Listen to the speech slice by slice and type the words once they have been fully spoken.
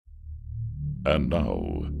And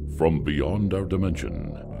now, from beyond our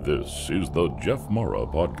dimension, this is the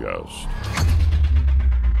JeffMara podcast.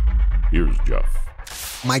 Here's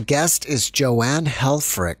Jeff. My guest is Joanne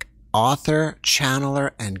Helfrich, author,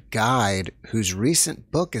 channeler, and guide, whose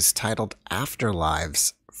recent book is titled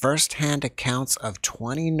Afterlives, First-Hand Accounts of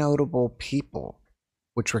 20 Notable People,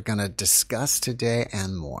 which we're going to discuss today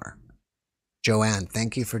and more. Joanne,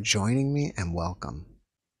 thank you for joining me and welcome.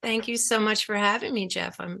 Thank you so much for having me,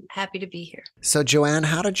 Jeff. I'm happy to be here. So, Joanne,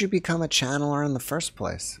 how did you become a channeler in the first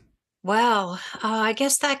place? Well, I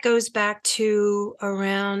guess that goes back to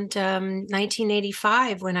around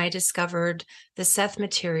 1985 when I discovered the Seth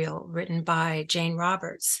material written by Jane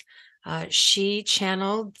Roberts. She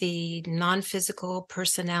channeled the non-physical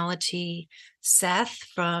personality Seth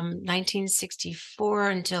from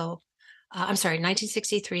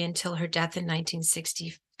 1963 until her death in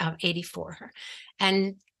 1984.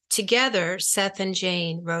 And together, Seth and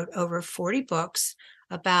Jane wrote over 40 books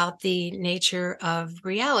about the nature of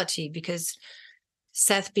reality, because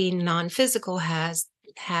Seth, being non-physical,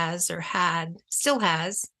 still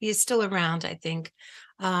has, he is still around, I think,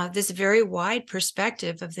 this very wide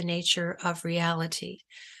perspective of the nature of reality.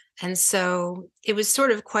 And so it was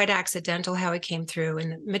sort of quite accidental how it came through,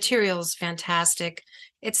 and the material is fantastic.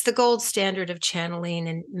 It's the gold standard of channeling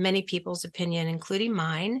in many people's opinion, including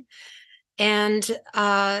mine. And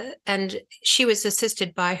she was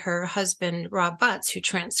assisted by her husband, Rob Butts, who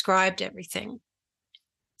transcribed everything.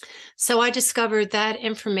 So I discovered that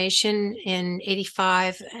information in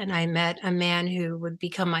 85, and I met a man who would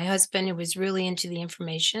become my husband, who was really into the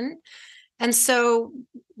information. And so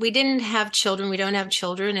we didn't have children. We don't have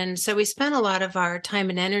children. And so we spent a lot of our time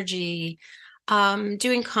and energy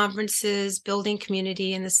doing conferences, building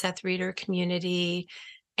community in the Seth Reader community,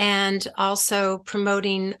 and also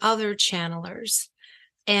promoting other channelers,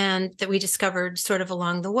 and that we discovered sort of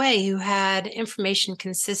along the way who had information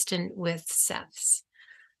consistent with Seth's.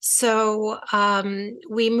 So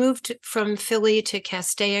we moved from Philly to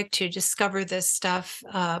Castaic to discover this stuff,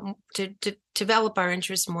 to develop our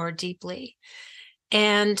interest more deeply.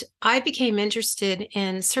 And I became interested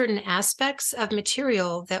in certain aspects of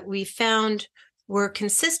material that we found were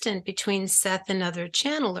consistent between Seth and other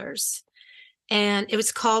channelers. And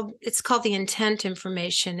it's called the intent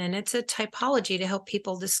information, and it's a typology to help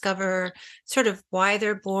people discover sort of why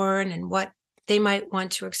they're born and what they might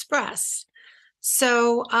want to express.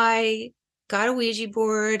 So I got a Ouija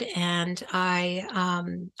board and I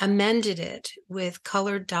amended it with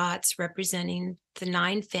colored dots representing the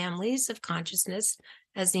 9 families of consciousness,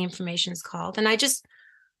 as the information is called. And I just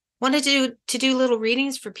wanted to do little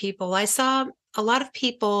readings for people. I saw a lot of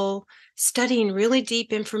people studying really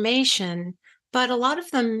deep information, but a lot of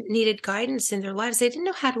them needed guidance in their lives. They didn't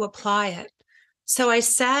know how to apply it. So I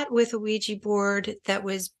sat with a Ouija board that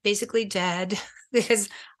was basically dead, because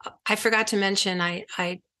I forgot to mention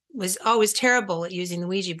I was always terrible at using the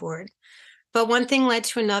Ouija board. But one thing led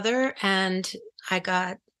to another, and I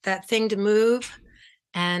got that thing to move,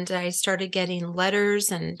 and I started getting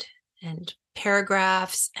letters and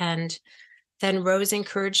paragraphs, and then Rose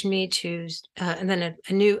encouraged me to, and then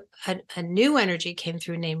a new energy came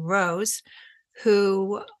through named Rose,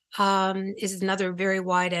 who is another very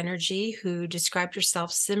wide energy, who described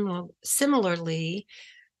herself similarly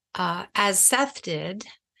as Seth did.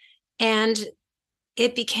 And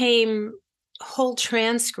it became whole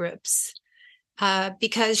transcripts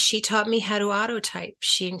because she taught me how to autotype.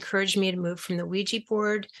 She encouraged me to move from the Ouija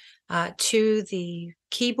board to the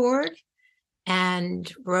keyboard.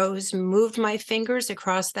 And Rose moved my fingers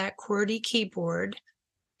across that QWERTY keyboard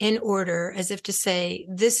in order, as if to say,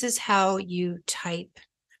 this is how you type.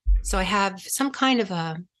 So I have some kind of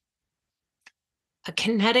a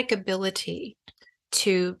kinetic ability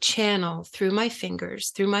to channel through my fingers,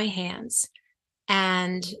 through my hands.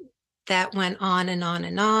 And that went on and on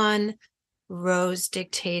and on. Rose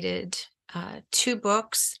dictated 2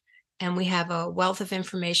 books, and we have a wealth of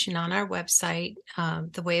information on our website,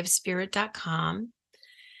 thewayofspirit.com.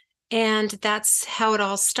 And that's how it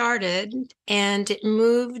all started. And it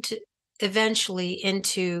moved eventually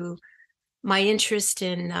into my interest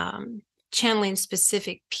in channeling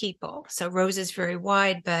specific people. So Rose is very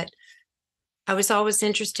wide, but I was always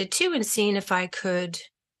interested too in seeing if I could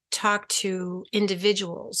talk to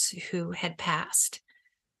individuals who had passed.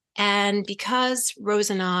 And because Rose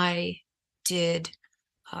and I did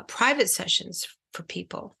private sessions for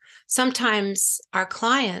people, sometimes our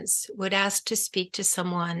clients would ask to speak to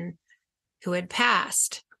someone who had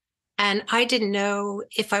passed. And I didn't know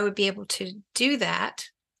if I would be able to do that.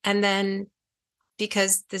 And then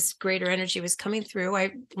because this greater energy was coming through,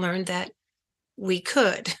 I learned that we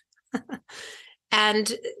could.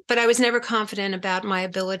 but I was never confident about my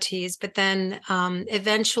abilities. But then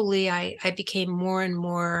eventually I became more and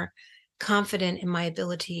more confident in my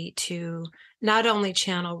ability to not only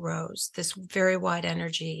channel Rose, this very wide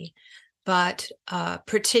energy, but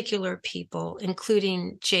particular people,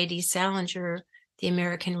 including J.D. Salinger, the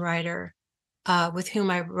American writer, with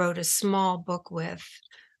whom I wrote a small book with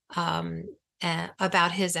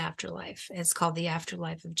about his afterlife. It's called The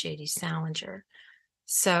Afterlife of J.D. Salinger.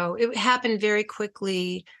 So it happened very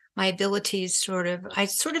quickly. My abilities I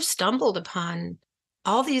sort of stumbled upon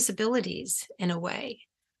all these abilities in a way,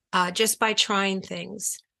 just by trying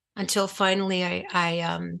things until finally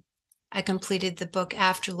I completed the book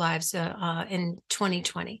Afterlives in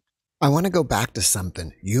 2020. I want to go back to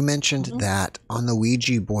something. You mentioned that on the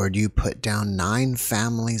Ouija board, you put down 9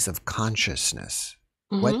 families of consciousness.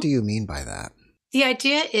 What do you mean by that? The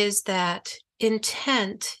idea is that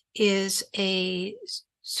intent is a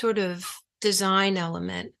sort of design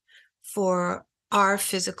element for our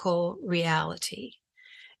physical reality.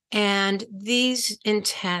 And these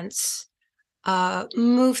intents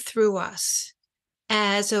move through us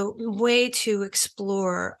as a way to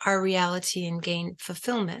explore our reality and gain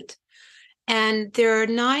fulfillment. And there are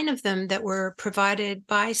 9 of them that were provided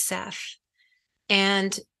by Seth.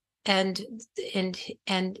 And in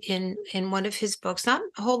one of his books, not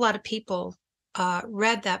a whole lot of people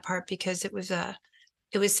read that part because it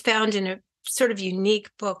was found in a sort of unique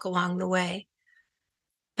book along the way.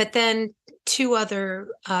 But then 2 other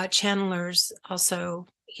channelers also,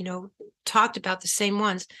 talked about the same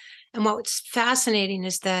ones. And what's fascinating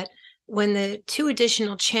is that when the 2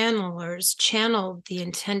 additional channelers channeled the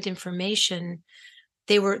intent information,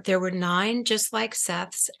 there were 9, just like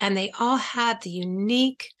Seth's, and they all had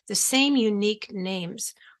the same unique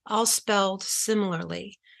names, all spelled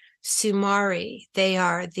similarly. Sumari, they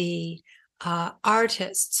are the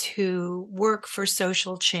artists who work for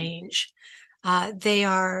social change. They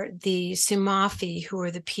are the Sumafi, who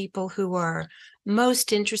are the people who are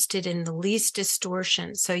most interested in the least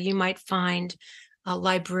distortion. So you might find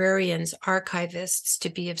librarians, archivists to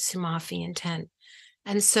be of Sumafi intent.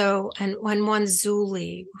 And one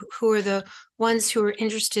Zuli, who are the ones who are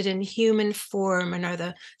interested in human form and are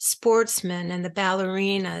the sportsmen and the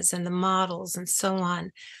ballerinas and the models and so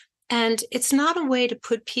on. And it's not a way to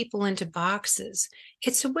put people into boxes.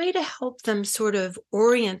 It's a way to help them sort of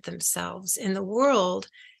orient themselves in the world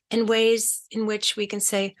in ways in which we can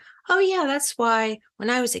say, oh yeah, that's why when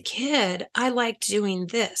I was a kid, I liked doing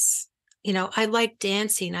this. I like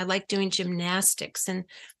dancing, I like doing gymnastics and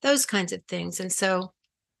those kinds of things. And so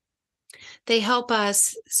they help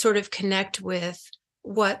us sort of connect with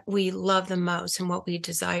what we love the most and what we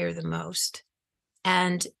desire the most.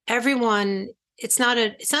 And everyone, it's not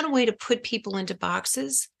a way to put people into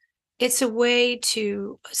boxes. It's a way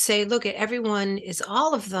to say, look, everyone is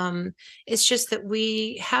all of them. It's just that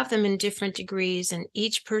we have them in different degrees and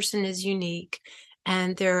each person is unique.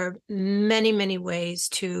 And there are many, many ways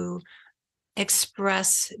to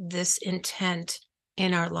express this intent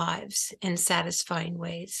in our lives in satisfying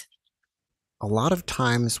ways. A lot of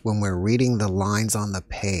times when we're reading the lines on the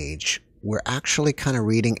page, we're actually kind of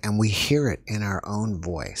reading and we hear it in our own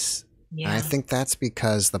voice. Yeah. And I think that's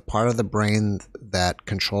because the part of the brain that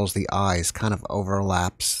controls the eyes kind of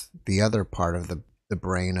overlaps the other part of the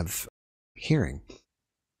brain of hearing.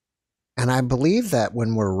 And I believe that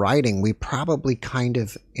when we're writing, we probably kind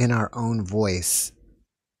of in our own voice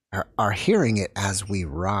are hearing it as we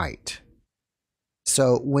write.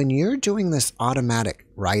 So when you're doing this automatic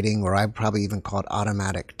writing, or I probably even call it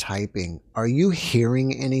automatic typing, are you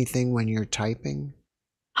hearing anything when you're typing?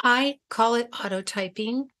 I call it auto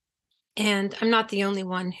typing, and I'm not the only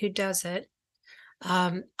one who does it.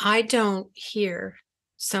 I don't hear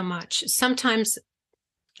so much. Sometimes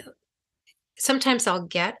I'll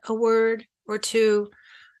get a word or two,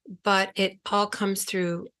 but it all comes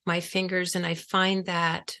through my fingers, and I find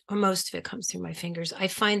that, or most of it comes through my fingers. I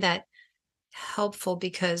find that helpful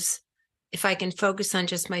because if I can focus on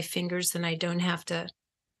just my fingers, then I don't have to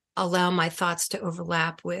allow my thoughts to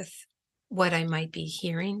overlap with what I might be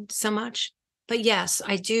hearing so much. But yes,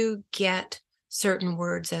 I do get certain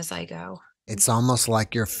words as I go. It's almost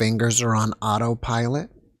like your fingers are on autopilot.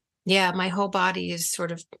 Yeah, my whole body is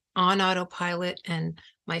sort of on autopilot and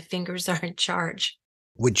my fingers are in charge.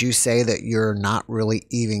 Would you say that you're not really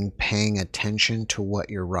even paying attention to what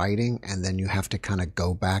you're writing, and then you have to kind of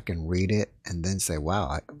go back and read it and then say, wow,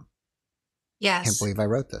 I can't believe I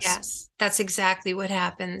wrote this? Yes, that's exactly what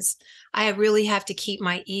happens. I really have to keep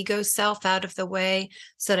my ego self out of the way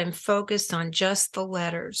so that I'm focused on just the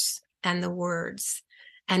letters and the words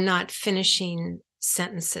and not finishing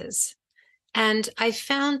sentences. And I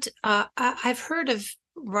found, I've heard of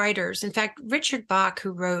writers, in fact, Richard Bach,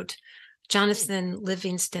 who wrote Jonathan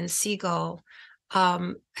Livingston Seagull,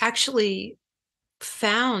 actually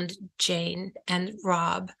found Jane and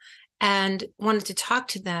Rob and wanted to talk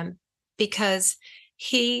to them because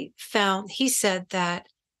he said that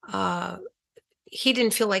he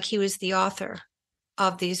didn't feel like he was the author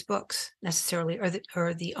of these books necessarily,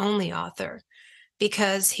 or the only author,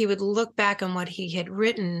 because he would look back on what he had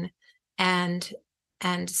written and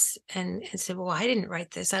say, well, I didn't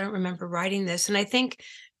write this. I don't remember writing this. And I think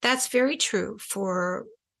that's very true for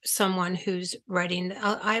someone who's writing.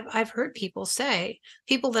 I've heard people say,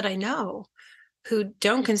 people that I know who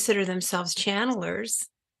don't consider themselves channelers,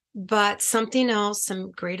 but something else,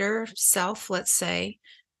 some greater self, let's say,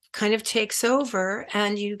 kind of takes over,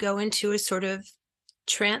 and you go into a sort of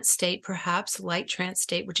trance state, perhaps light trance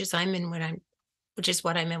state, which is what I'm in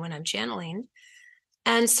when I'm channeling.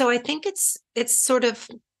 And so I think it's sort of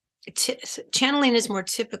channeling is more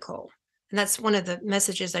typical. And that's one of the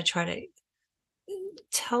messages I try to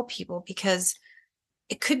tell people, because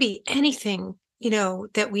it could be anything,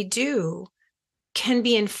 that we do can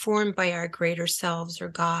be informed by our greater selves or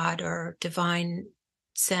God or divine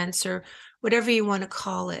sense or whatever you want to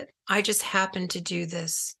call it. I just happen to do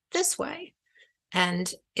this way.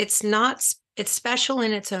 And it's special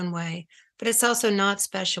in its own way, but it's also not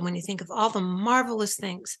special when you think of all the marvelous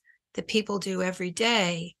things that people do every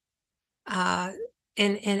day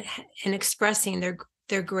in expressing their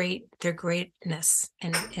greatness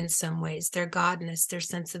in some ways, their godness, their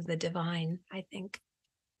sense of the divine, I think.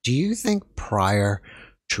 Do you think prior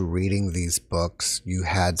to reading these books, you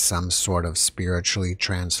had some sort of spiritually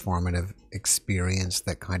transformative experience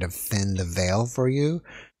that kind of thinned the veil for you?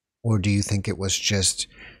 Or do you think it was just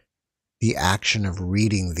the action of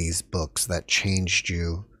reading these books that changed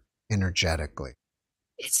you energetically?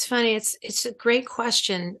 It's funny. It's a great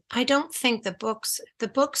question. I don't think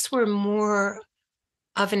the books were more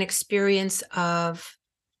of an experience of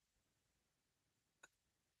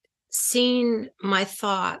seeing my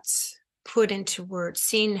thoughts put into words,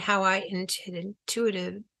 seeing how I had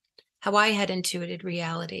intuited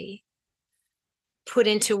reality put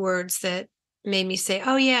into words that made me say,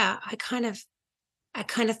 oh yeah, I kind of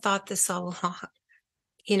thought this all along.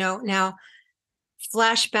 Now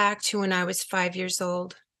flashback to when I was 5 years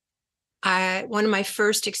old. One of my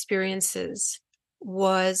first experiences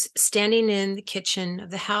was standing in the kitchen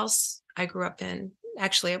of the house I grew up in.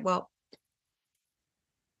 Actually, well,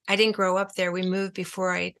 I didn't grow up there. We moved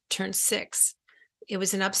before I turned 6. It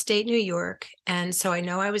was in upstate New York. And so I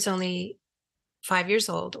know I was only 5 years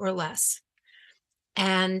old or less.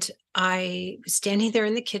 And I was standing there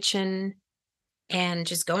in the kitchen and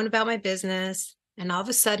just going about my business. And all of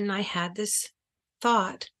a sudden I had this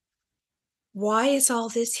thought, why is all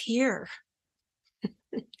this here?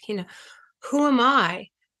 Who am I?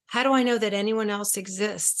 How do I know that anyone else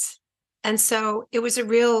exists? And so it was a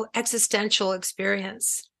real existential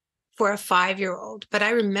experience for a 5-year-old, but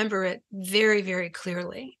I remember it very, very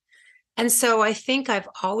clearly. And so I think I've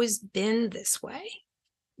always been this way,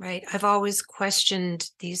 right? I've always questioned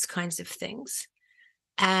these kinds of things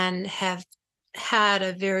and have had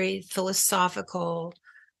a very philosophical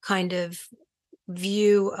kind of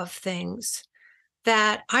view of things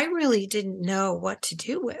that I really didn't know what to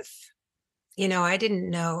do with. I didn't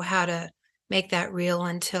know how to make that real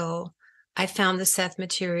until I found the Seth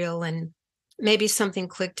material, and maybe something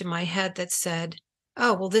clicked in my head that said,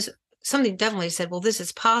 oh, well, something definitely said, well, this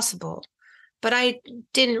is possible. But I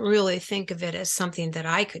didn't really think of it as something that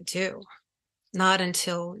I could do, not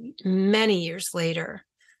until many years later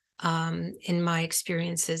in my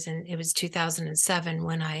experiences. And it was 2007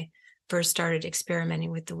 when I first started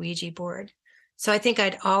experimenting with the Ouija board. So I think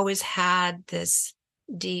I'd always had this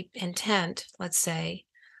deep intent, let's say,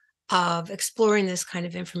 of exploring this kind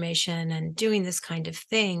of information and doing this kind of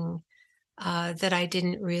thing that I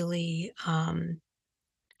didn't really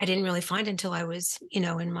find until I was,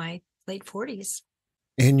 in my late 40s.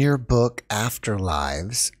 In your book,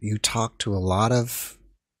 Afterlives, you talk to a lot of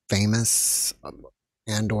famous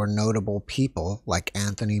and or notable people like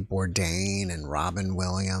Anthony Bourdain and Robin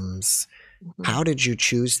Williams. Mm-hmm. How did you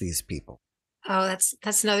choose these people? Oh,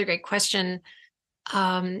 that's another great question.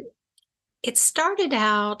 It started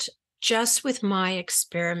out just with my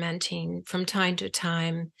experimenting from time to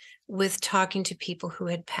time with talking to people who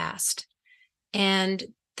had passed. And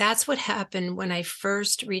that's what happened when I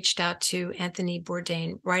first reached out to Anthony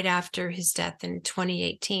Bourdain right after his death in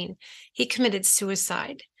 2018. He committed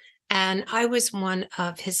suicide. And I was one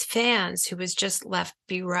of his fans who was just left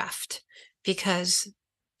bereft because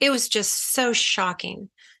it was just so shocking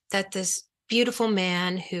that this beautiful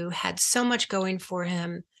man who had so much going for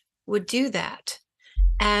him would do that.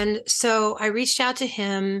 And so I reached out to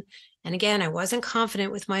him. And again, I wasn't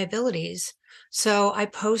confident with my abilities. So I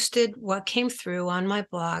posted what came through on my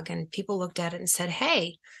blog, and people looked at it and said,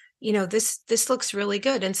 hey, this looks really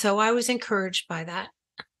good. And so I was encouraged by that.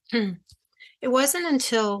 It wasn't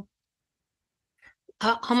until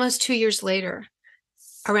almost 2 years later,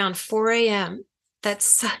 around 4 a.m., that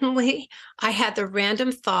suddenly I had the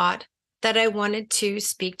random thought that I wanted to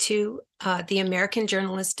speak to the American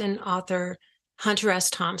journalist and author Hunter S.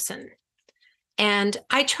 Thompson. And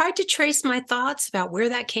I tried to trace my thoughts about where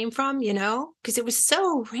that came from, because it was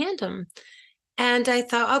so random. And I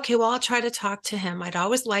thought, okay, well, I'll try to talk to him. I'd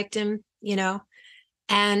always liked him,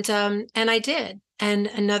 and I did. And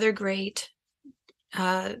another great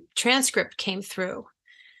transcript came through.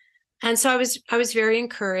 And so I was very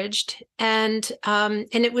encouraged. And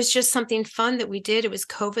it was just something fun that we did. It was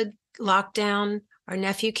COVID lockdown. Our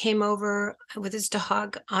nephew came over with his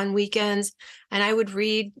dog on weekends, and I would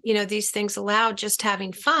read, these things aloud, just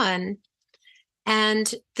having fun.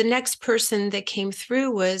 And the next person that came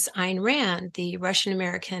through was Ayn Rand, the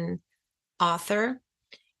Russian-American author.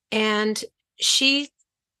 And she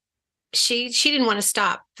didn't want to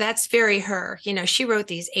stop. That's very her. She wrote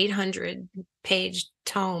these 800-page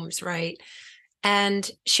tomes, right? And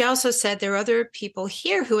she also said, there are other people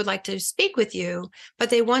here who would like to speak with you, but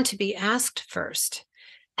they want to be asked first.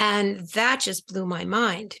 And that just blew my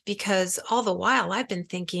mind, because all the while I've been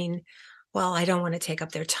thinking, well, I don't want to take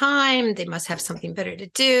up their time. They must have something better to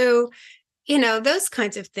do. Those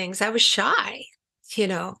kinds of things. I was shy,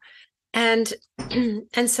 and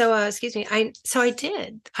so, excuse me. I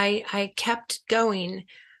did. I kept going,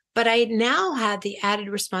 but I now had the added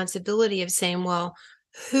responsibility of saying, well,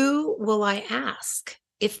 who will I ask?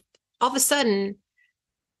 If all of a sudden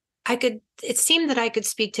it seemed that I could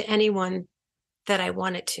speak to anyone that I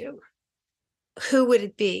wanted to. Who would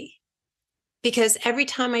it be? Because every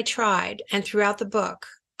time I tried, and throughout the book,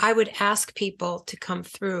 I would ask people to come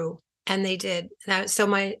through, and they did. So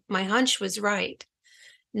my hunch was right.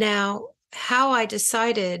 Now, how I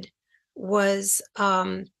decided was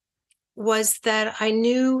that I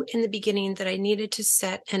knew in the beginning that I needed to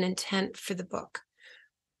set an intent for the book.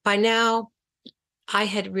 By now, I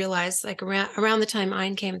had realized, like around the time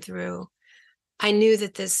Ayn came through, I knew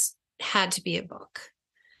that this had to be a book.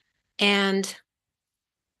 And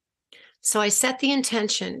so I set the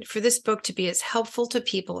intention for this book to be as helpful to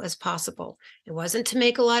people as possible. It wasn't to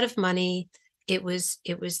make a lot of money. It was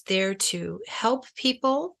there to help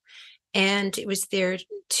people, and it was there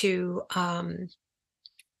to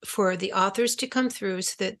for the authors to come through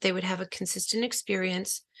so that they would have a consistent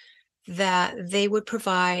experience, that they would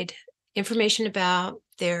provide information about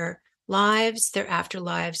their lives, their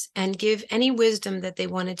afterlives, and give any wisdom that they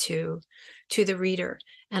wanted to the reader.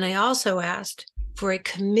 And I also asked for a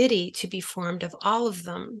committee to be formed of all of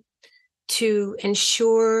them to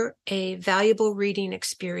ensure a valuable reading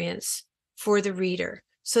experience for the reader,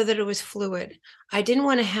 so that it was fluid. I didn't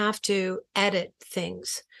want to have to edit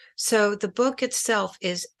things. So the book itself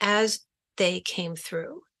is as they came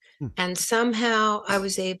through. And somehow I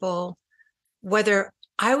was able, whether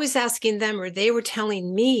I was asking them or they were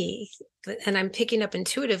telling me, and I'm picking up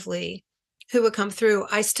intuitively who would come through,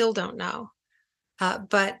 I still don't know.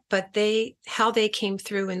 But how they came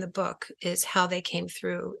through in the book is how they came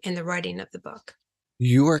through in the writing of the book.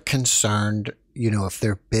 You are concerned, if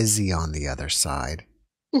they're busy on the other side.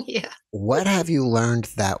 Yeah. What have you learned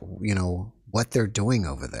that, what they're doing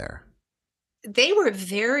over there? They were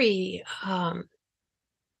very,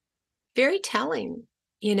 very telling,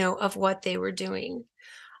 of what they were doing.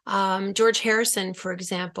 George Harrison, for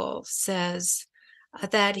example, says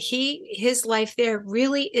that his life there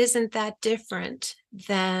really isn't that different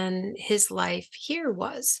than his life here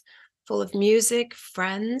was, full of music,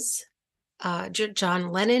 friends.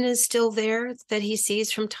 John Lennon is still there, that he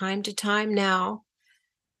sees from time to time now.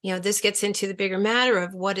 This gets into the bigger matter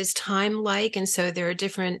of what is time like. And so there are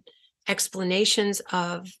different explanations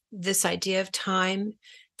of this idea of time.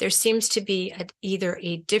 There seems to be either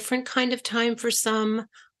a different kind of time for some,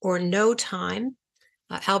 or no time.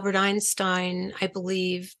 Albert Einstein, I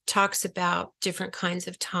believe, talks about different kinds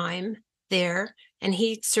of time there. And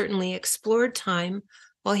he certainly explored time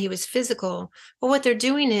while he was physical. But what they're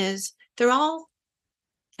doing is they're all,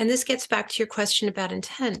 and this gets back to your question about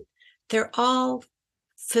intent, they're all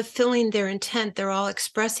fulfilling their intent. They're all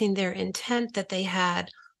expressing their intent that they had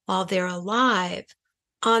while they're alive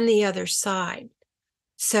on the other side.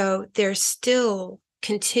 So they're still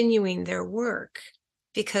continuing their work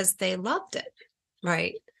because they loved it,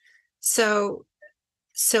 right? So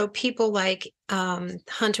So people like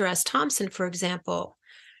Hunter S. Thompson, for example,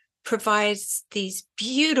 provides these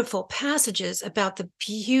beautiful passages about the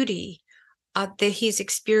beauty that he's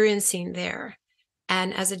experiencing there.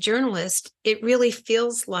 And as a journalist, it really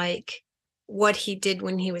feels like what he did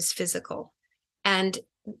when he was physical. And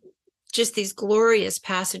just these glorious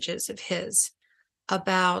passages of his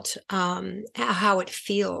about how it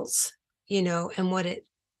feels, and what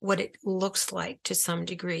it looks like to some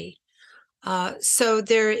degree. So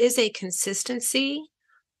there is a consistency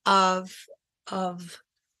of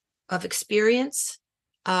of experience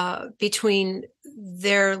between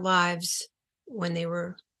their lives when they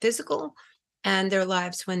were physical and their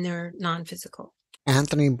lives when they're non-physical.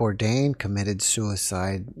 Anthony Bourdain committed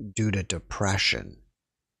suicide due to depression.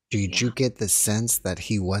 Did you get the sense that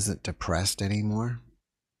he wasn't depressed anymore?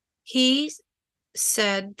 He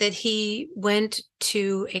said that he went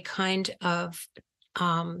to a kind of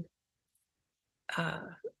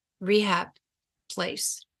rehab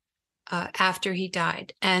place after he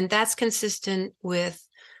died. And that's consistent with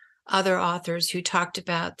other authors who talked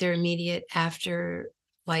about their immediate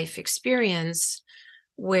afterlife experience,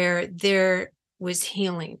 where there was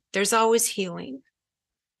healing. There's always healing.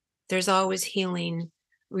 There's always healing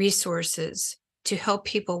resources to help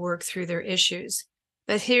people work through their issues.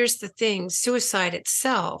 But here's the thing, suicide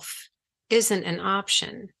itself isn't an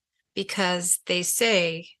option, because they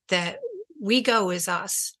say that we go as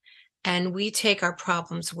us and we take our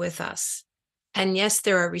problems with us. And yes,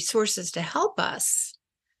 there are resources to help us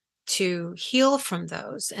to heal from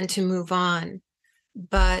those and to move on.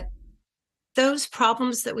 But those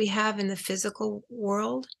problems that we have in the physical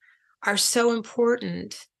world are so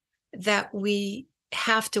important that we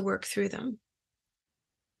have to work through them.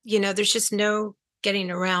 There's just no getting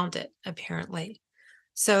around it, apparently.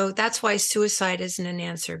 So that's why suicide isn't an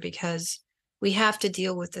answer, because we have to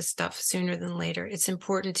deal with this stuff sooner than later. It's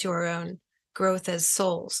important to our own growth as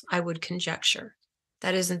souls, I would conjecture.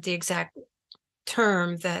 That isn't the exact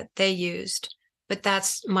term that they used, but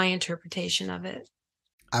that's my interpretation of it.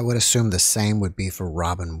 I would assume the same would be for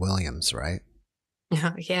Robin Williams, right?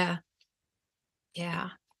 Yeah.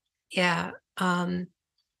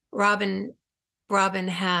 Robin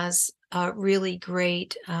has a really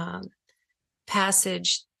great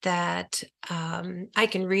passage that I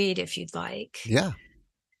can read if you'd like. Yeah.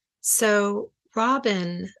 So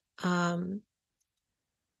Robin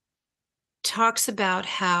talks about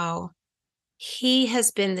how he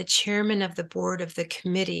has been the chairman of the board of the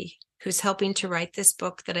committee who's helping to write this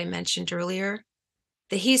book that I mentioned earlier,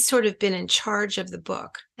 that he's sort of been in charge of the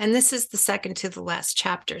book. And this is the second to the last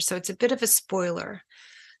chapter, so it's a bit of a spoiler.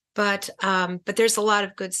 But there's a lot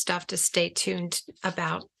of good stuff to stay tuned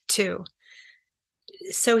about, too.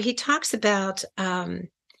 So he talks about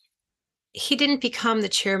he didn't become the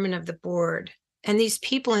chairman of the board, and these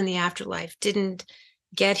people in the afterlife didn't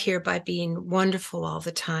get here by being wonderful all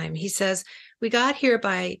the time. He says, we got here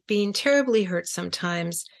by being terribly hurt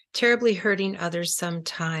sometimes, terribly hurting others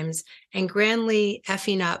sometimes, and grandly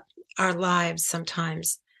effing up our lives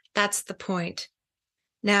sometimes. That's the point.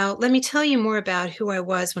 Now, let me tell you more about who I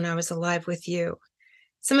was when I was alive with you.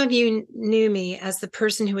 Some of you knew me as the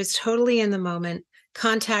person who was totally in the moment,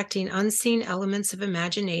 contacting unseen elements of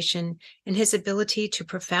imagination and his ability to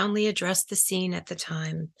profoundly address the scene at the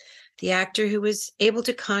time. The actor who was able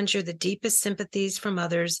to conjure the deepest sympathies from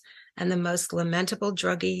others and the most lamentable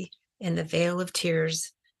druggie in the vale of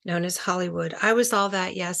tears, known as Hollywood. I was all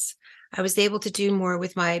that, yes. I was able to do more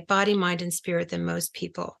with my body, mind, and spirit than most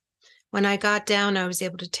people. When I got down, I was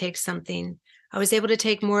able to take something. I was able to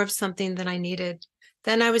take more of something than I needed.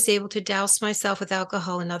 Then I was able to douse myself with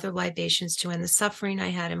alcohol and other libations to end the suffering I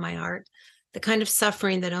had in my heart, the kind of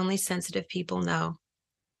suffering that only sensitive people know.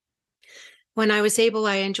 When I was able,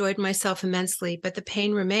 I enjoyed myself immensely, but the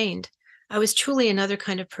pain remained. I was truly another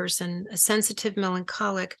kind of person, a sensitive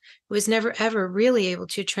melancholic who was never, ever really able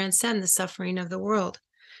to transcend the suffering of the world.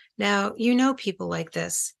 Now, you know people like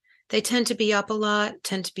this. They tend to be up a lot,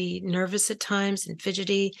 tend to be nervous at times and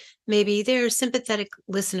fidgety. Maybe they're sympathetic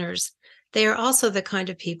listeners. They are also the kind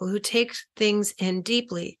of people who take things in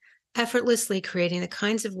deeply, effortlessly creating the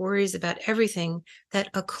kinds of worries about everything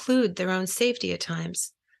that occlude their own safety at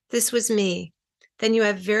times. This was me. Then you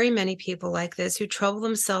have very many people like this who trouble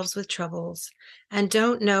themselves with troubles and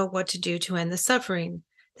don't know what to do to end the suffering.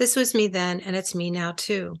 This was me then, and it's me now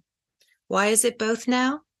too. Why is it both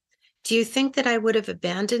now? Do you think that I would have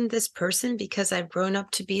abandoned this person because I've grown up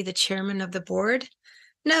to be the chairman of the board?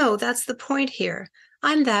 No, that's the point here.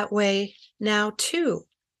 I'm that way now too,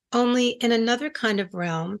 only in another kind of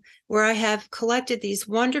realm where I have collected these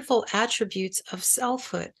wonderful attributes of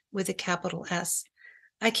selfhood with a capital S.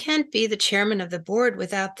 I can't be the chairman of the board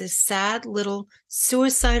without this sad little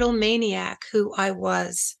suicidal maniac who I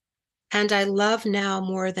was, and I love now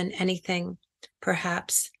more than anything,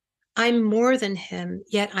 perhaps. I'm more than him,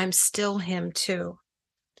 yet I'm still him too.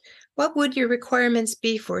 What would your requirements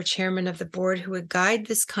be for a chairman of the board who would guide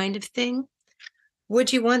this kind of thing?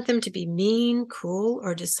 Would you want them to be mean, cruel,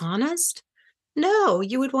 or dishonest? No,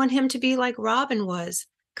 you would want him to be like Robin was,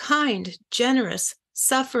 kind, generous,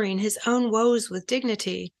 suffering his own woes with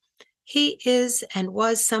dignity. He is and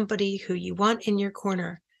was somebody who you want in your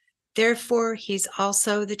corner. Therefore, he's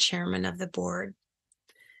also the chairman of the board.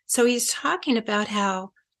 So he's talking about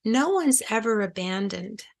how no one's ever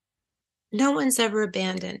abandoned. No one's ever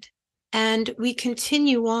abandoned. And we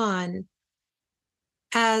continue on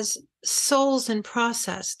as souls in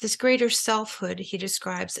process, this greater selfhood he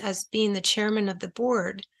describes as being the chairman of the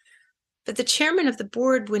board. But the chairman of the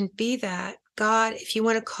board wouldn't be that. God, if you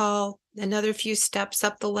want to call another few steps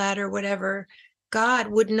up the ladder, whatever, God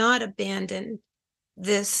would not abandon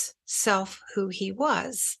this self who he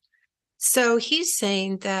was. So he's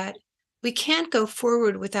saying that we can't go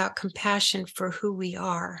forward without compassion for who we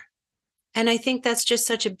are. And I think that's just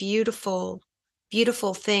such a beautiful,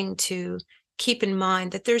 beautiful thing to keep in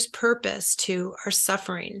mind, that there's purpose to our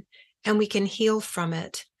suffering and we can heal from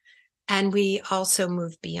it. And we also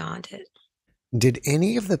move beyond it. Did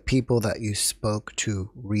any of the people that you spoke to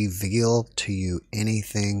reveal to you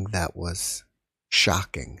anything that was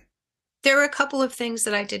shocking? There were a couple of things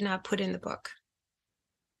that I did not put in the book.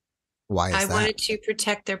 Why is that? I wanted to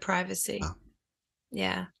protect their privacy. Oh.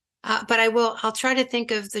 Yeah. But I'll try to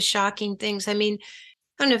think of the shocking things. I mean,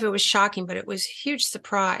 I don't know if it was shocking, but it was a huge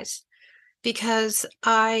surprise because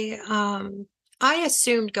I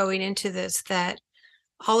assumed going into this that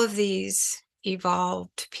all of these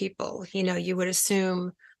evolved people, you would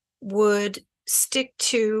assume would stick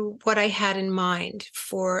to what I had in mind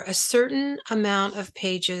for a certain amount of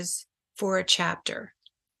pages for a chapter.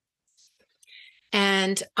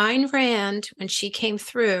 And Ayn Rand, when she came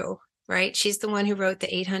through, right, she's the one who wrote the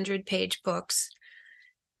 800-page books.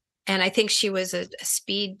 And I think she was a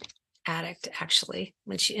speed addict, actually,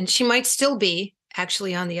 and she might still be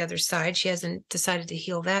actually on the other side. She hasn't decided to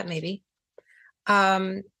heal that, maybe.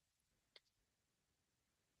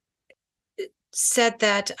 Said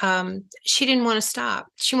that she didn't want to stop.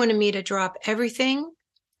 She wanted me to drop everything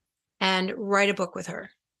and write a book with her.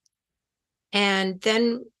 And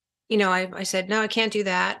then, I said, no, I can't do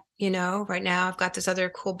that. Right now I've got this other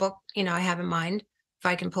cool book, I have in mind if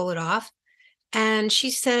I can pull it off. And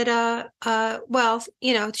she said, well,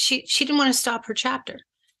 she didn't want to stop her chapter.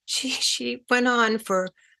 She went on for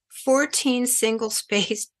 14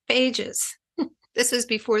 single-spaced pages. This was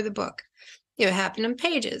before the book. It happened in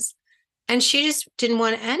pages. And she just didn't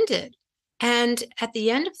want to end it. And at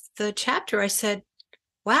the end of the chapter, I said,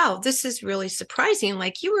 wow, this is really surprising.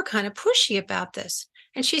 Like, you were kind of pushy about this.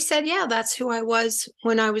 And she said, yeah, that's who I was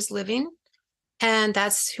when I was living. And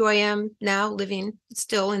that's who I am now, living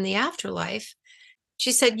still in the afterlife.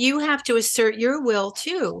 She said, you have to assert your will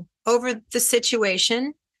too over the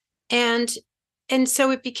situation. And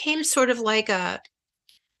so it became sort of like an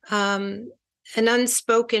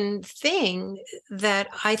unspoken thing that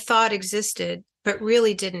I thought existed, but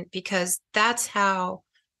really didn't, because that's how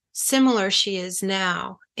similar she is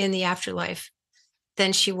now in the afterlife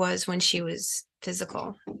than she was when she was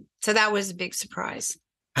physical. So that was a big surprise.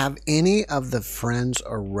 Have any of the friends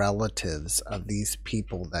or relatives of these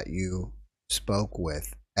people that you spoke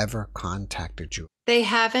with ever contacted you? They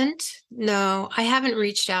haven't. No, I haven't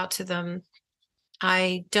reached out to them.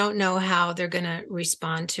 I don't know how they're going to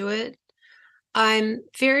respond to it. I'm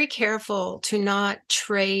very careful to not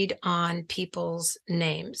trade on people's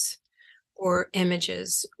names or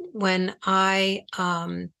images. When I,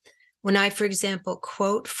 for example,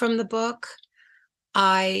 quote from the book,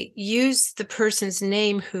 I use the person's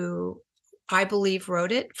name who I believe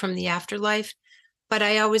wrote it from the afterlife, but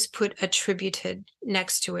I always put attributed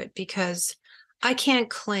next to it because I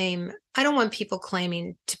don't want people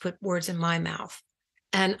claiming to put words in my mouth.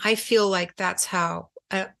 And I feel like that's how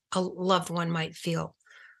a loved one might feel,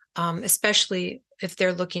 especially if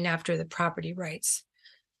they're looking after the property rights.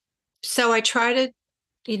 So I try to,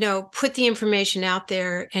 put the information out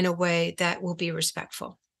there in a way that will be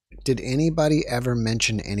respectful. Did anybody ever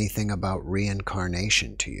mention anything about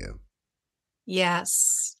reincarnation to you?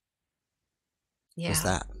 Yes. Yeah. What's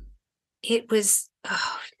that? It was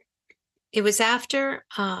after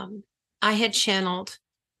I had channeled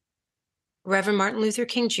Reverend Martin Luther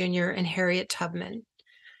King Jr. and Harriet Tubman.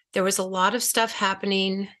 There was a lot of stuff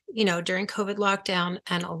happening, during COVID lockdown,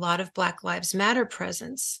 and a lot of Black Lives Matter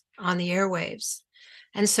presence on the airwaves.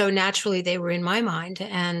 And so naturally they were in my mind,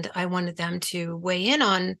 and I wanted them to weigh in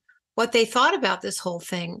on what they thought about this whole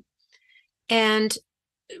thing. And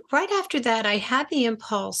right after that, I had the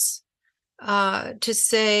impulse to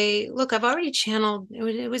say, look, I've already channeled,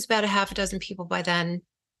 it was about a half a dozen people by then.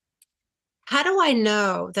 How do I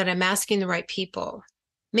know that I'm asking the right people?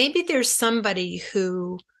 Maybe there's somebody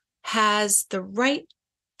who has the right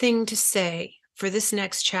thing to say for this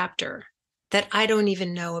next chapter that I don't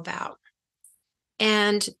even know about.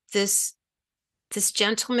 And this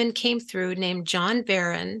gentleman came through named John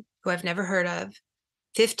Bourdain, who I've never heard of,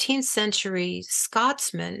 15th century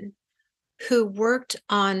Scotsman who worked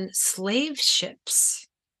on slave ships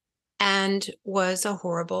and was a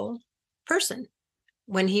horrible person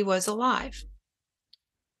when he was alive.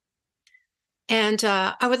 And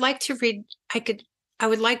I would like to read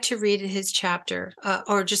his chapter,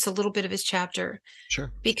 or just a little bit of his chapter.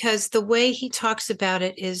 Sure. Because the way he talks about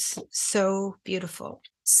it is so beautiful.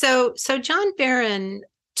 So John Bourdain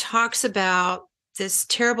talks about this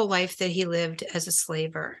terrible life that he lived as a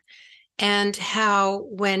slaver, and how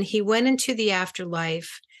when he went into the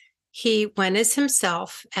afterlife, he went as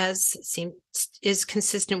himself, as is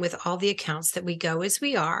consistent with all the accounts that we go as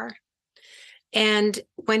we are. And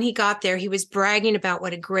when he got there, he was bragging about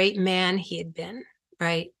what a great man he had been,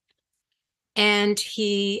 right? And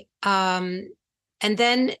and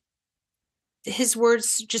then his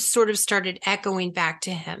words just sort of started echoing back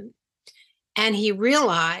to him. And he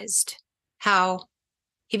began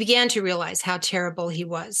to realize how terrible he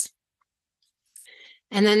was.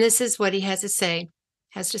 And then this is what he has to say.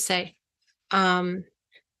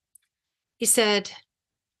 He said,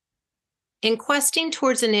 in questing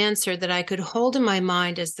towards an answer that I could hold in my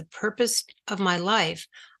mind as the purpose of my life,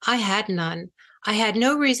 I had none. I had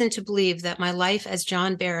no reason to believe that my life as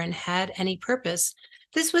John Bourdain had any purpose.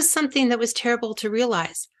 This was something that was terrible to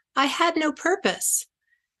realize. I had no purpose.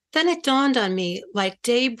 Then it dawned on me, like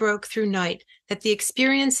day broke through night, that the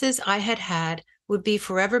experiences I had had would be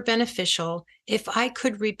forever beneficial if I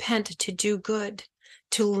could repent to do good,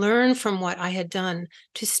 to learn from what I had done,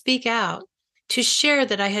 to speak out, to share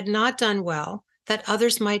that I had not done well, that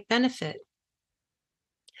others might benefit.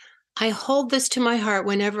 I hold this to my heart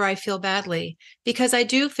whenever I feel badly, because I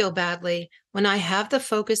do feel badly when I have the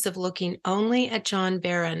focus of looking only at John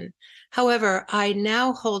Bourdain. However, I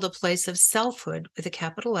now hold a place of selfhood with a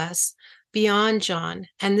capital S beyond John,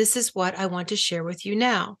 and this is what I want to share with you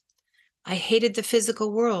now. I hated the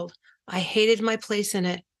physical world. I hated my place in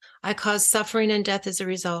it. I caused suffering and death as a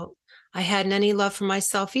result. I hadn't any love for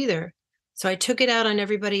myself either. So I took it out on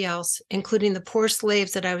everybody else, including the poor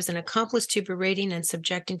slaves that I was an accomplice to berating and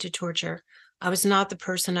subjecting to torture. I was not the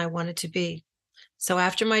person I wanted to be. So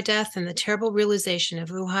after my death and the terrible realization of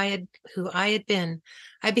who I had been,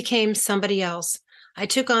 I became somebody else. I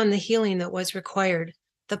took on the healing that was required.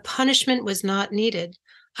 The punishment was not needed.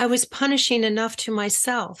 I was punishing enough to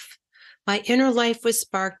myself. My inner life was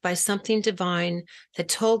sparked by something divine that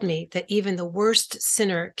told me that even the worst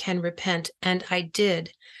sinner can repent, and I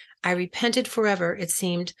did. I repented forever, it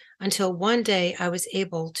seemed, until one day I was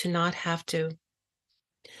able to not have to.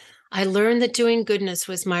 I learned that doing goodness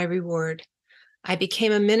was my reward. I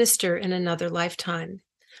became a minister in another lifetime.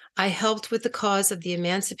 I helped with the cause of the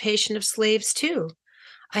emancipation of slaves, too.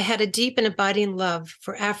 I had a deep and abiding love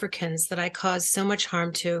for Africans that I caused so much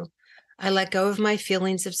harm to. I let go of my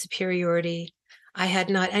feelings of superiority. I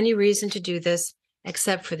had not any reason to do this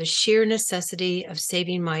except for the sheer necessity of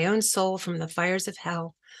saving my own soul from the fires of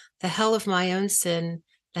hell, the hell of my own sin,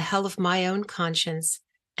 the hell of my own conscience,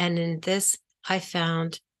 and in this I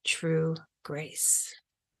found true grace.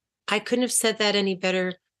 I couldn't have said that any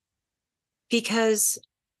better, because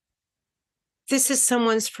this is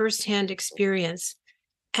someone's firsthand experience.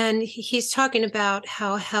 And he's talking about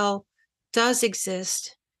how hell does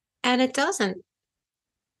exist, and it doesn't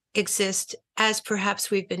exist as perhaps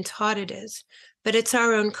we've been taught it is, but it's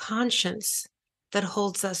our own conscience that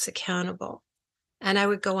holds us accountable. And I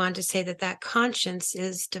would go on to say that that conscience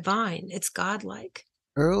is divine. It's godlike.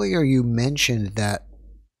 Earlier, you mentioned that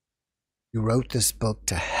you wrote this book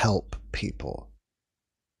to help people.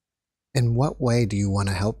 In what way do you want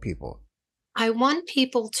to help people? I want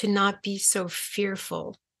people to not be so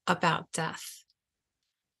fearful about death,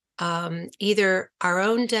 either our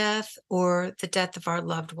own death or the death of our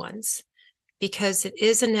loved ones, because it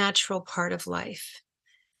is a natural part of life.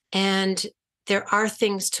 And there are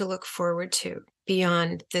things to look forward to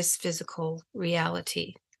beyond this physical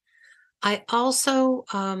reality. I also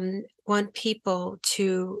want people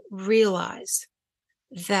to realize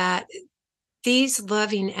that these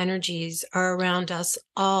loving energies are around us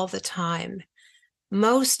all the time.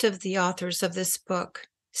 Most of the authors of this book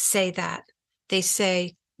say that They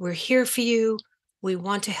say, we're here for you. We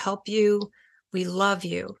want to help you. We love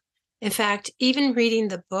you. In fact, even reading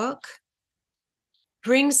the book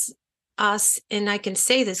brings us, and I can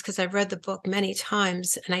say this because I've read the book many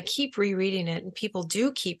times and I keep rereading it, and people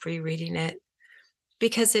do keep rereading it,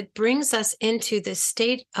 because it brings us into this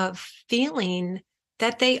state of feeling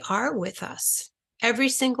that they are with us. Every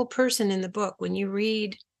single person in the book, when you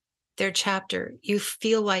read their chapter, you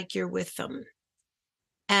feel like you're with them.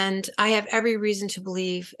 And I have every reason to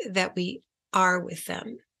believe that we are with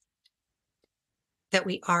them,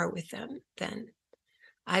 then.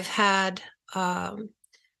 I've had an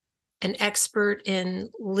expert in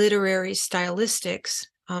literary stylistics,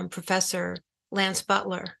 Professor Lance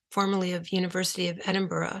Butler, formerly of University of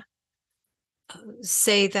Edinburgh,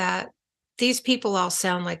 say that these people all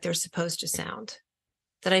sound like they're supposed to sound,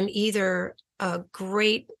 that I'm either a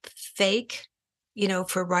great fake,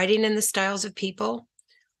 for writing in the styles of people,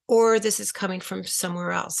 or this is coming from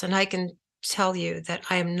somewhere else. And I can tell you that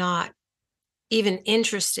I am not even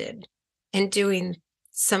interested in doing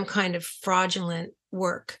some kind of fraudulent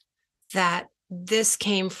work, that this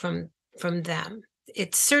came from them.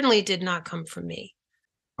 It certainly did not come from me.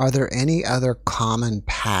 Are there any other common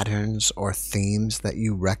patterns or themes that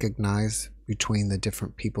you recognize between the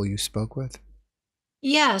different people you spoke with?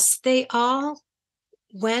 Yes, they all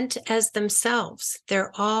went as themselves.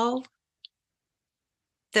 They're all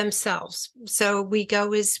themselves. So we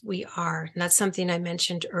go as we are. And that's something I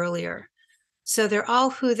mentioned earlier. So they're all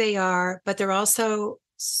who they are, but they're also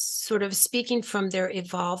sort of speaking from their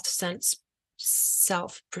evolved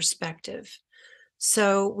self perspective.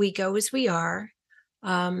 So we go as we are.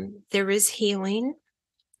 There is healing.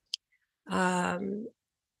 Even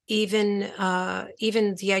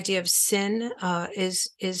the idea of sin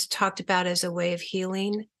is talked about as a way of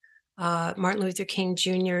healing. Martin Luther King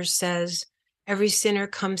Jr. says every sinner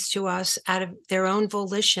comes to us out of their own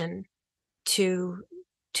volition to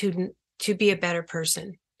be a better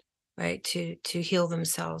person, right? To heal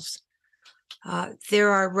themselves.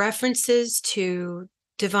 There are references to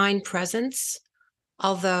divine presence,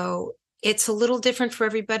 although it's a little different for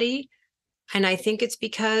everybody. And I think it's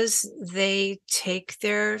because they take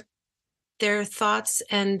their thoughts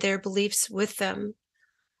and their beliefs with them.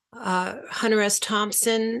 Hunter S.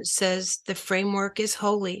 Thompson says the framework is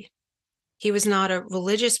holy. He was not a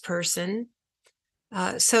religious person,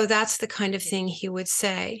 so that's the kind of thing he would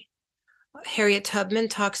say. Harriet Tubman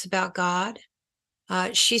talks about God.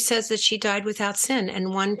 She says that she died without sin,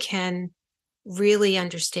 and one can really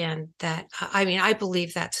understand that. I mean, I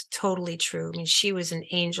believe that's totally true. I mean, she was an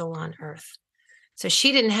angel on earth. So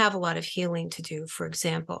she didn't have a lot of healing to do, for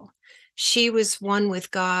example. She was one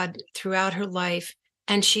with God throughout her life,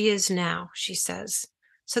 and she is now, she says.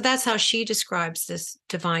 So that's how she describes this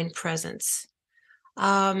divine presence.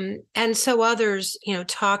 And so others,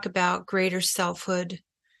 talk about greater selfhood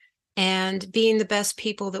and being the best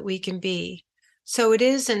people that we can be. So it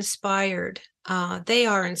is inspired. They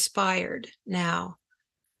are inspired now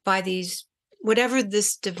by these, whatever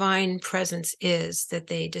this divine presence is that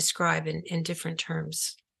they describe in different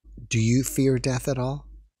terms. Do you fear death at all?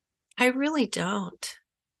 I really don't.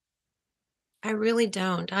 I really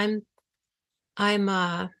don't. I'd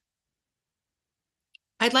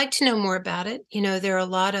like to know more about it. There are a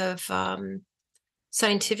lot of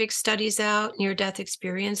scientific studies out, near-death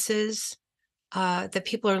experiences that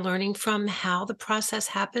people are learning from how the process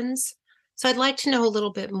happens. So I'd like to know a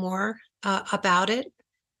little bit more about it.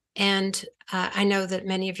 And I know that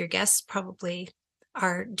many of your guests probably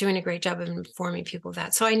are doing a great job of informing people of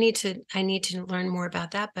that. So I need to learn more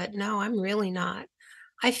about that. But no, I'm really not.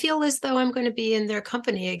 I feel as though I'm going to be in their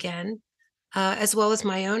company again, as well as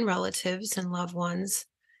my own relatives and loved ones.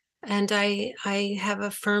 And I have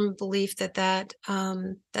a firm belief that that's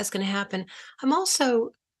going to happen. I'm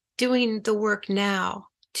also doing the work now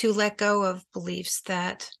to let go of beliefs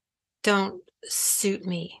that don't suit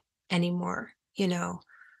me anymore,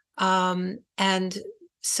 and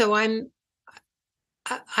so I'm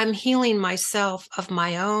healing myself of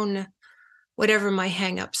my own, whatever my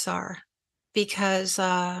hangups are, because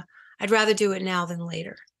I'd rather do it now than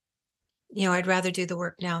later. I'd rather do the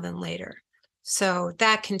work now than later. So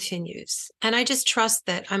that continues. And I just trust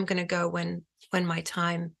that I'm going to go when my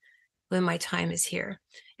time is here.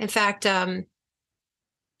 In fact,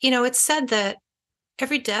 it's said that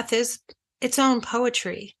every death is its own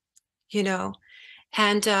poetry, and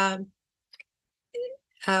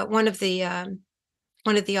one of the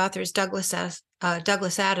authors, Douglas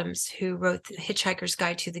Adams, who wrote The Hitchhiker's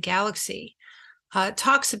Guide to the Galaxy,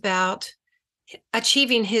 talks about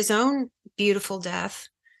achieving his own beautiful death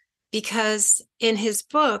because in his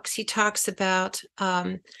books, he talks about,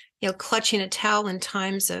 clutching a towel in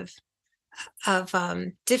times of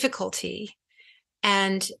difficulty,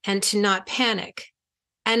 and to not panic.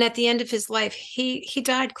 And at the end of his life, he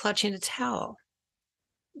died clutching a towel.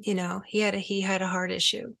 He had a heart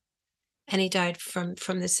issue, and he died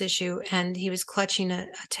from this issue, and he was clutching a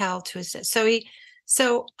towel to his death.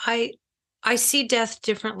 So I see death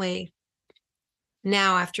differently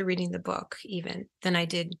now after reading the book even than I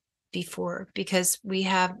did before, because we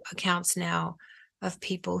have accounts now of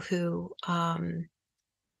people who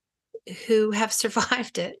have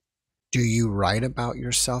survived it. Do you write about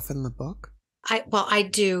yourself in the book? I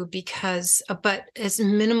do, because, but as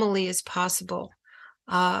minimally as possible.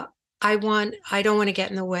 I don't want to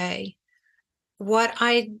get in the way. What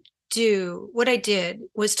I did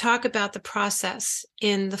was talk about the process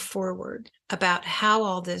in the foreword, about how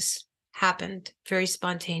all this happened very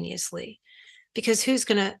spontaneously, because who's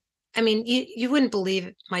gonna, you wouldn't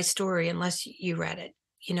believe my story unless you read it.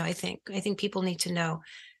 I think people need to know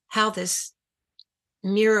how this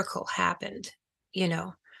miracle happened,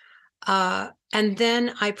 and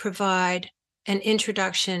then I provide an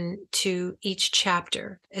introduction to each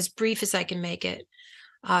chapter, as brief as I can make it,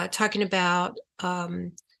 talking about,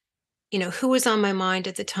 who was on my mind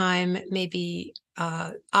at the time, maybe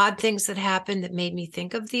odd things that happened that made me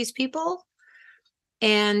think of these people,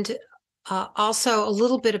 and also a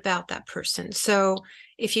little bit about that person. So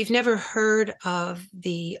if you've never heard of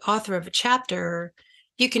the author of a chapter,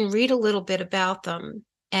 you can read a little bit about them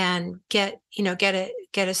and get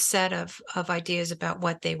a set of ideas about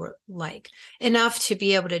what they were like, enough to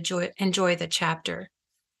be able to enjoy the chapter.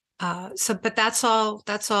 But that's all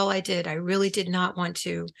I did. I really did not want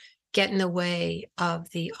to get in the way of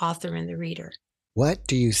the author and the reader. What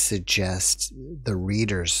do you suggest the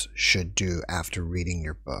readers should do after reading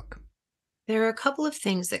your book? There are a couple of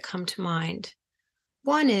things that come to mind.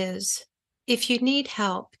 One is, if you need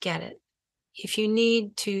help, get it. If you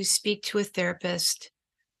need to speak to a therapist,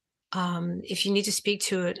 if you need to speak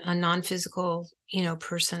to a non-physical,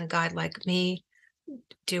 person, a guide like me,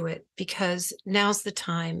 do it, because now's the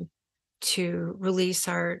time to release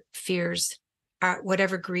our fears,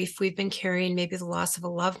 whatever grief we've been carrying, maybe the loss of a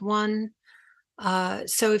loved one.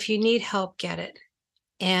 So if you need help, get it.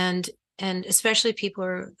 And especially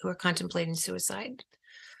people who are contemplating suicide.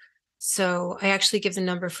 So I actually give the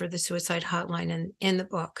number for the suicide hotline in the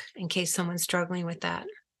book, in case someone's struggling with that.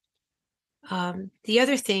 The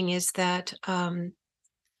other thing is that I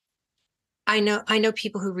know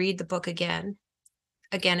people who read the book again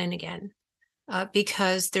and again,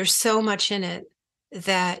 because there's so much in it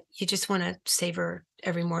that you just want to savor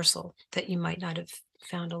every morsel that you might not have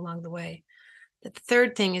found along the way. The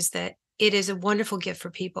third thing is that it is a wonderful gift for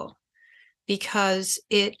people, because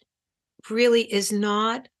it really is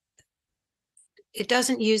not, it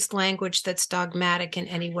doesn't use language that's dogmatic in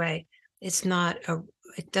any way. It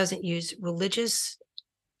doesn't use religious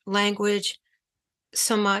language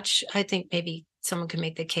so much. I think maybe someone could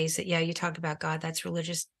make the case that, yeah, you talk about God, that's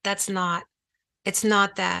religious. It's not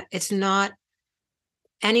that. It's not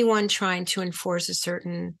anyone trying to enforce a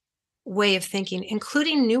certain way of thinking,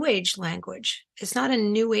 including New Age language. It's not a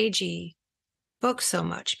New Agey book so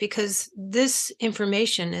much, because this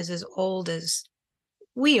information is as old as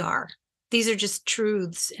we are. These are just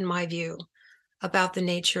truths, in my view, about the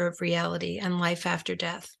nature of reality and life after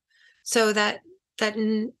death. So that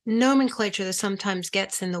nomenclature that sometimes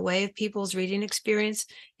gets in the way of people's reading experience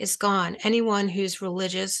is gone. Anyone who's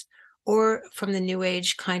religious or from the New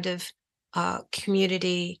Age kind of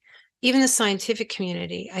community, even the scientific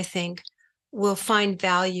community, I think, will find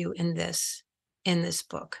value in this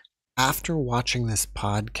book. After watching this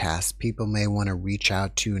podcast, people may want to reach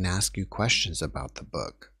out to you and ask you questions about the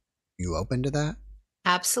book. You open to that?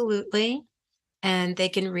 Absolutely. And they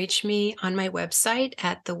can reach me on my website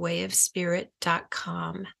at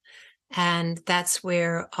thewayofspirit.com. And that's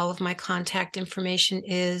where all of my contact information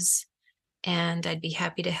is. And I'd be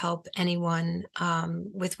happy to help anyone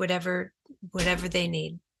with whatever they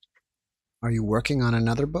need. Are you working on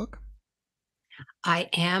another book? I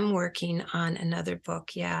am working on another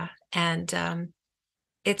book, yeah. And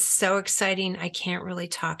it's so exciting. I can't really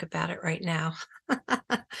talk about it right now.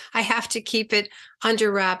 I have to keep it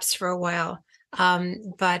under wraps for a while.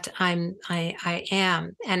 But I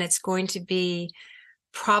am, and it's going to be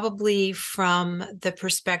probably from the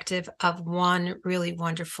perspective of one really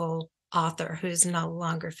wonderful author who's no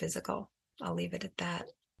longer physical. I'll leave it at that.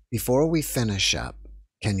 Before we finish up,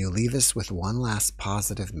 can you leave us with one last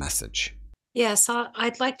positive message? Yes,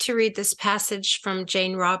 I'd like to read this passage from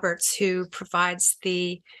Jane Roberts, who provides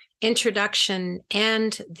the introduction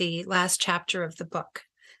and the last chapter of the book.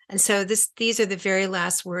 And so these are the very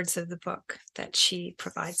last words of the book that she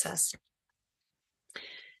provides us.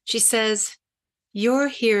 She says, "You're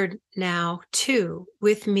here now, too,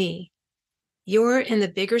 with me. You're in the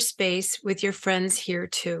bigger space with your friends here,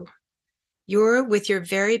 too. You're with your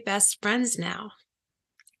very best friends now.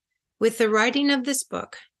 With the writing of this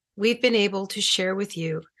book, we've been able to share with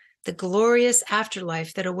you the glorious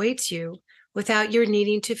afterlife that awaits you without your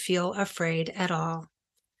needing to feel afraid at all.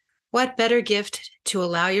 What better gift to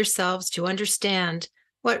allow yourselves to understand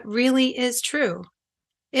what really is true?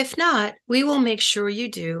 If not, we will make sure you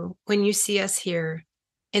do when you see us here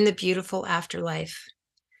in the beautiful afterlife.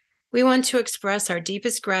 We want to express our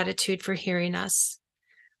deepest gratitude for hearing us.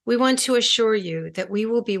 We want to assure you that we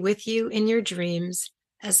will be with you in your dreams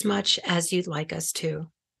as much as you'd like us to.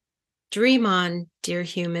 Dream on, dear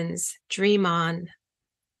humans, dream on.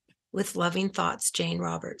 With loving thoughts, Jane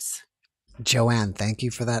Roberts." Joanne, thank you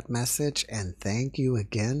for that message, and thank you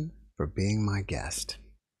again for being my guest.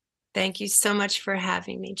 Thank you so much for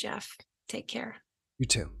having me, Jeff. Take care. You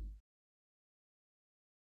too.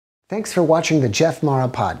 Thanks for watching the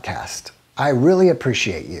JeffMara podcast. I really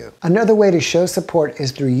appreciate you. Another way to show support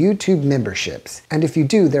is through YouTube memberships. And if you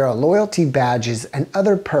do, there are loyalty badges and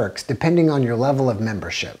other perks depending on your level of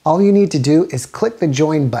membership. All you need to do is click the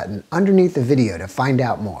join button underneath the video to find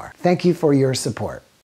out more. Thank you for your support.